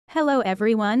Hello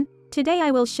everyone. Today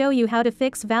I will show you how to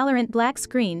fix Valorant black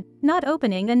screen, not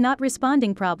opening and not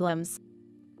responding problems.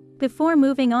 Before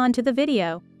moving on to the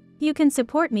video, you can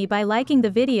support me by liking the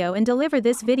video and deliver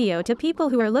this video to people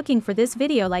who are looking for this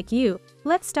video like you.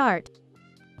 Let's start.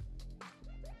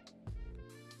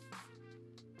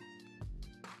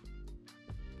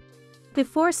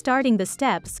 Before starting the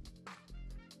steps,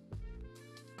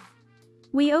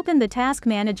 we open the Task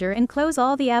Manager and close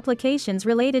all the applications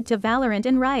related to Valorant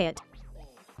and Riot.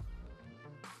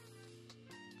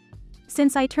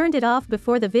 Since I turned it off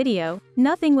before the video,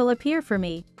 nothing will appear for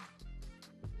me.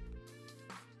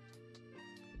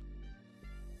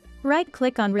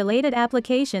 Right-click on related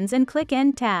applications and click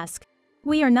End Task.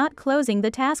 We are not closing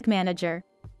the Task Manager,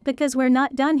 because we're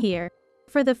not done here.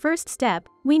 For the first step,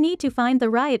 we need to find the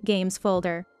Riot Games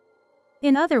folder.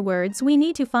 In other words, we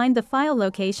need to find the file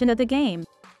location of the game.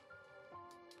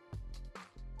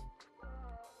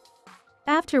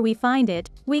 After we find it,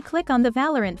 we click on the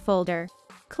Valorant folder.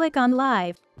 Click on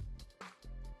Live.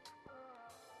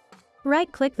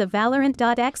 Right-click the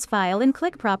Valorant.exe file and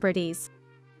click Properties.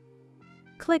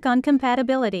 Click on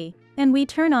Compatibility, and we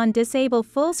turn on Disable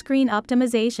Full Screen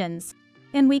Optimizations.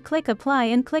 And we click Apply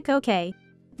and click OK.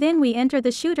 Then we enter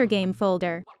the Shooter Game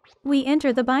folder. We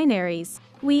enter the binaries.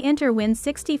 We enter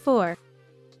Win64.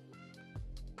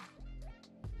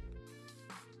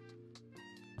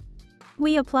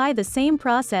 We apply the same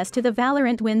process to the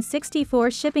Valorant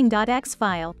Win64 shipping.exe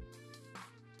file.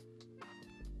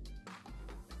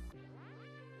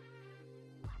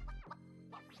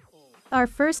 Our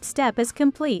first step is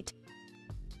complete.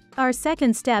 Our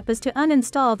second step is to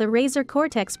uninstall the Razer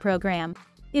Cortex program.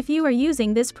 If you are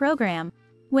using this program,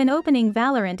 when opening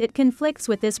Valorant it conflicts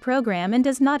with this program and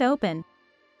does not open.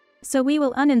 So we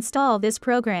will uninstall this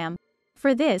program.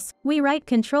 For this, we write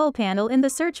Control Panel in the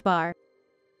search bar.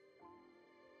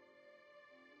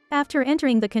 After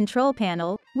entering the Control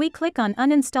Panel, we click on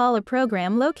Uninstall a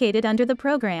program located under the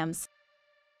Programs.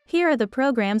 Here are the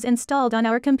programs installed on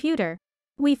our computer.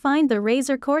 We find the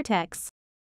Razer Cortex.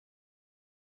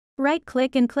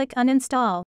 Right-click and click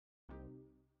Uninstall.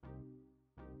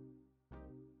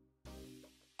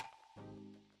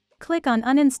 Click on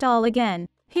Uninstall again.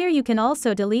 Here you can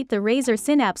also delete the Razer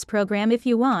Synapse program if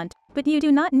you want, but you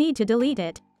do not need to delete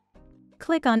it.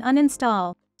 Click on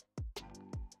Uninstall.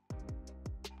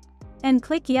 And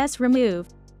click Yes, Remove.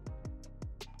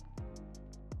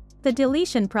 The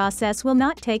deletion process will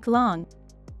not take long.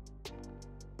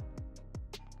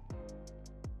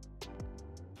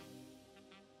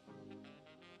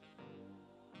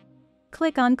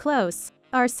 Click on Close.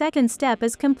 Our second step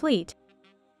is complete.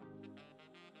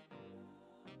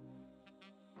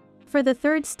 For the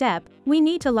third step, we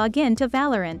need to log in to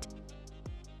Valorant.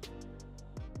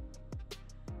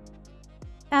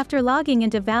 After logging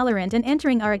into Valorant and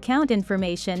entering our account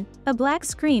information, a black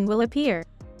screen will appear.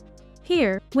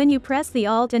 Here, when you press the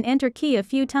Alt and Enter key a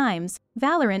few times,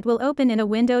 Valorant will open in a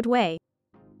windowed way.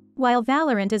 While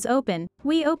Valorant is open,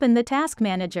 we open the Task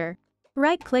Manager.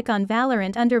 Right-click on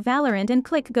Valorant under Valorant and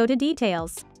click Go to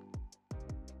Details.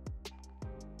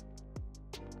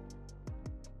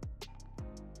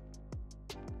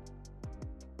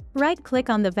 Right-click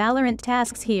on the Valorant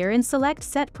tasks here and select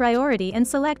Set Priority and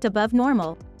select Above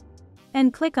Normal.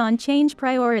 And click on Change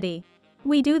Priority.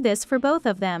 We do this for both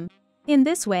of them. In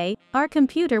this way, our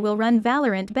computer will run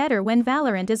Valorant better when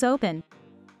Valorant is open.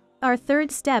 Our third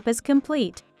step is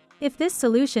complete. If this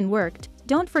solution worked,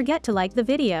 don't forget to like the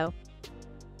video.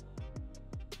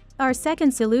 Our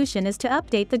second solution is to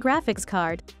update the graphics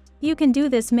card. You can do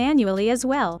this manually as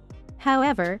well.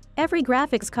 However, every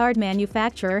graphics card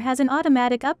manufacturer has an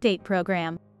automatic update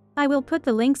program. I will put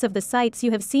the links of the sites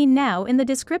you have seen now in the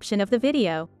description of the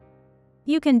video.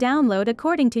 You can download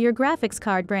according to your graphics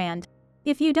card brand.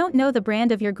 If you don't know the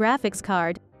brand of your graphics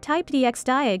card, type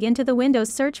DXDiag into the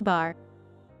Windows search bar.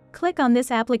 Click on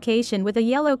this application with a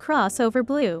yellow cross over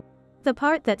blue. The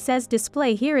part that says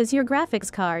Display here is your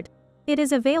graphics card. It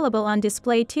is available on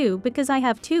display too because I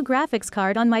have two graphics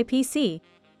card on my PC.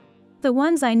 The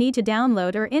ones I need to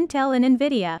download are Intel and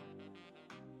Nvidia.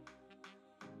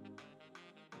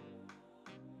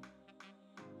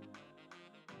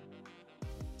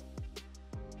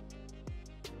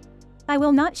 I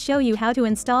will not show you how to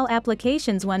install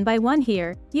applications one by one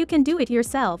here, you can do it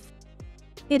yourself.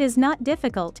 It is not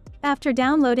difficult. After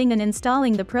downloading and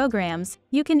installing the programs,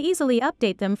 you can easily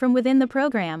update them from within the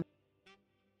program.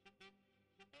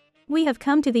 We have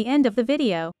come to the end of the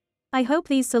video. I hope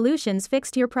these solutions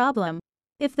fixed your problem.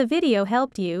 If the video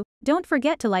helped you, don't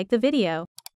forget to like the video.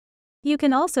 You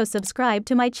can also subscribe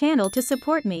to my channel to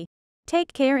support me.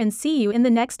 Take care and see you in the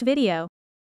next video.